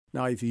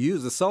Now, if you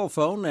use a cell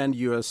phone and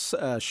you're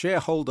a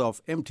shareholder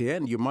of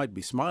MTN, you might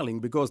be smiling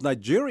because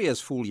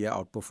Nigeria's full-year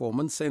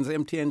outperformance sends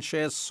MTN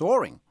shares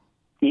soaring.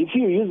 If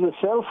you use a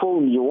cell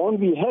phone, you won't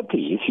be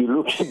happy if you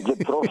look at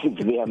the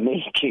profits they are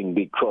making,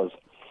 because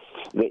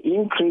the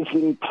increase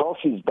in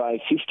profits by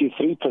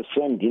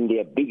 53% in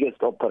their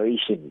biggest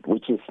operation,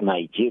 which is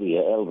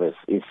Nigeria, Elvis,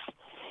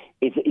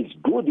 it's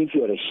good if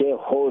you're a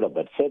shareholder,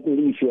 but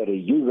certainly if you're a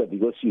user,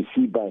 because you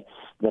see by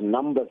the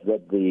numbers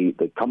that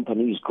the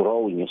company is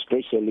growing,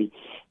 especially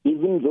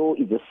even though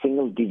it's a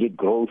single-digit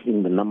growth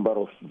in the number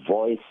of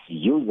voice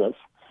users,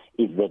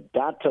 is the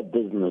data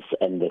business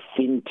and the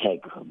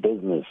fintech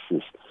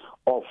businesses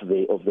of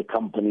the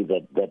company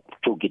that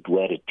took it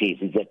where it is.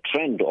 It's a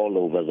trend all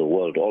over the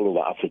world, all over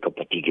Africa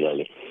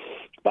particularly.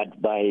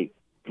 But by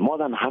more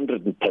than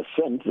 100%,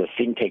 the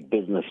fintech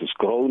business has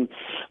grown.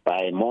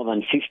 By more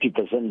than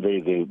 50%,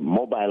 the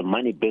mobile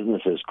money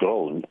business has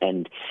grown.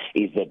 And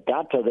it's the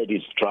data that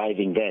is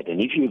driving that.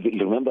 And if you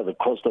remember, the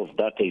cost of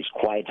data is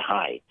quite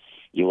high.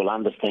 You will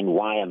understand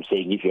why I'm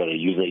saying if you're a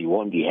user, you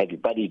won't be happy.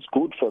 But it's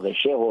good for the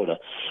shareholder,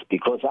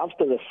 because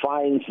after the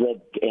fines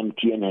that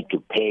MTN had to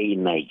pay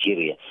in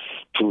Nigeria,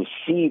 to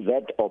see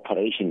that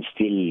operation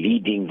still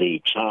leading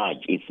the charge,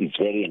 it's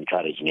very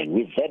encouraging. And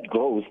with that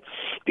growth,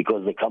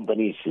 because the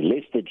company is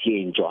listed here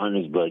in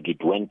Johannesburg,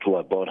 it went to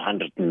about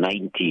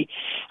 190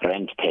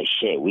 rand per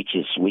share, which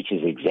is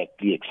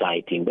exactly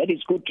exciting. But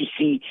it's good to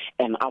see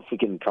an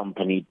African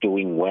company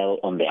doing well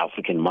on the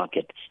African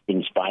market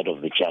in spite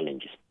of the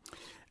challenges.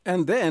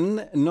 And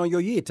then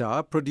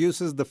Noyoyita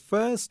produces the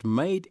first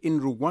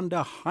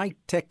made-in-Rwanda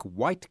high-tech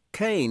white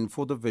cane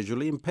for the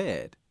visually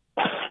impaired.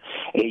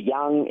 A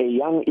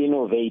young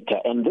innovator.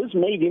 And this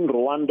Made in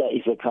Rwanda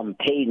is a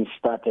campaign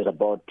started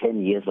about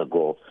 10 years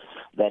ago,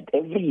 that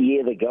every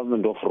year the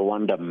government of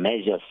Rwanda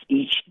measures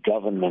each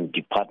government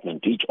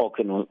department, each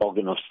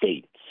organ of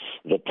state,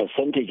 the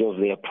percentage of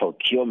their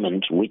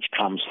procurement which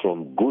comes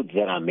from goods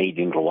that are made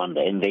in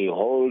Rwanda. And they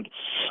hold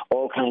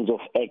all kinds of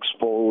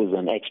expos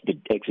and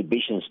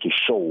exhibitions to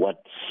show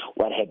what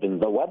happens.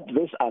 But what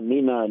this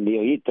Amina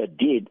Noyoyita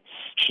did,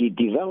 she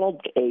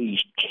developed a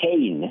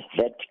cane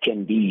that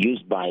can be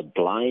used by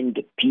blind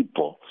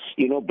people.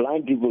 You know,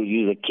 blind people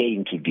use a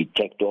cane to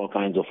detect all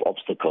kinds of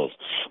obstacles,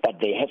 but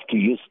they have to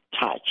use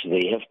touch.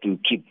 They have to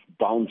keep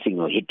bouncing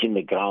or hitting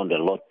the ground a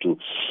lot to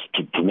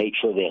make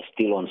sure they're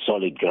still on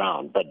solid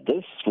ground. But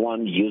this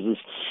one uses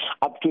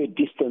up to a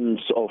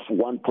distance of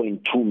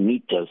 1.2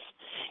 meters.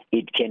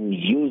 It can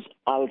use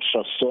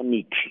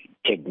ultrasonic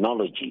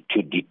technology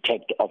to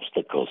detect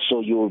obstacles.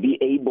 So you will be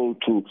able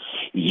to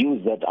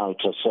use that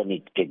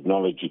ultrasonic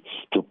technology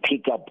to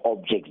pick up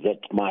objects that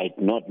might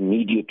not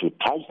need you to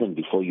touch them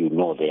before you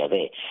know they are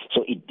there.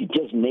 So it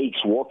just makes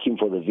walking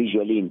for the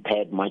visually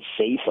impaired much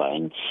safer.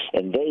 And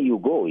there you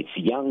go. It's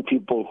young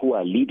people who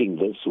are leading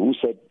this, who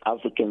said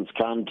Africans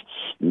can't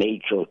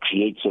make or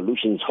create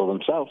solutions for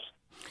themselves.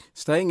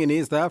 Staying in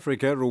East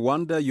Africa,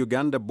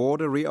 Rwanda-Uganda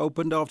border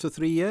reopened after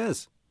 3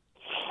 years.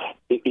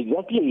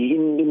 Exactly,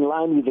 in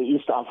line with the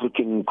East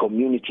African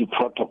Community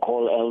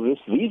Protocol, Elvis.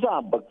 These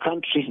are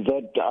countries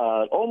that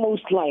are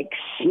almost like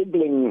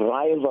sibling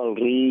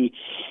rivalry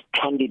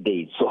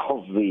candidates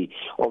of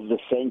the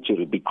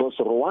century, because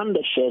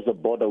Rwanda shares a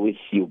border with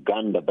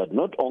Uganda, but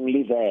not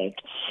only that,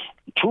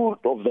 two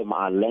of them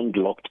are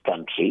landlocked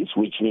countries,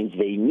 which means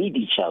they need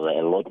each other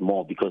a lot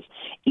more, because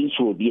each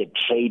will be a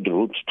trade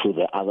route to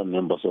the other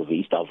members of the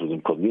East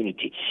African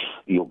Community.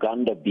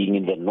 Uganda being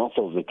in the north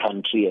of the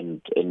country,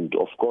 and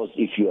of course,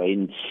 if you are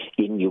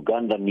in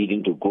Uganda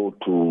needing to go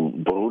to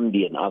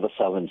Burundi and other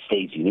southern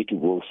states, you need to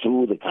go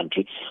through the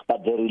country.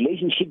 But the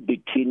relationship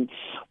between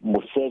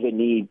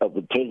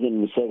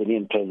President Museveni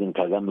and President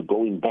Kagame,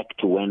 going back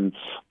to when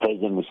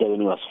President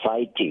Museveni was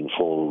fighting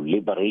for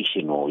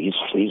liberation or his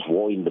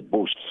war in the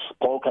bush,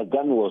 Paul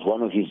Kagame was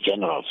one of his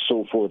generals.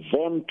 So for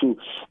them to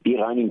be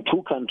running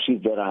two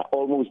countries that are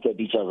almost at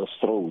each other's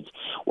throats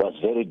was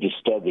very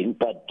disturbing.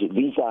 But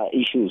these are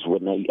issues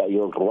when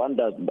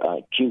Rwanda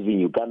accusing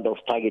Uganda of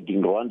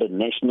targeting Rwandan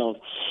nationals,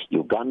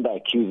 Uganda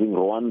accusing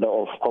Rwanda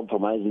of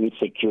compromising its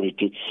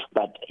security.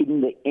 But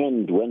in the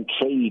end, when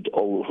trade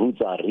or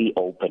routes are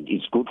reopened,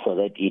 it's good for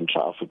that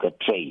intra-Africa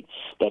trade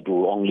that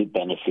will only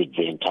benefit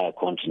the entire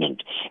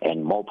continent,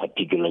 and more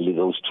particularly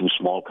those two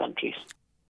small countries.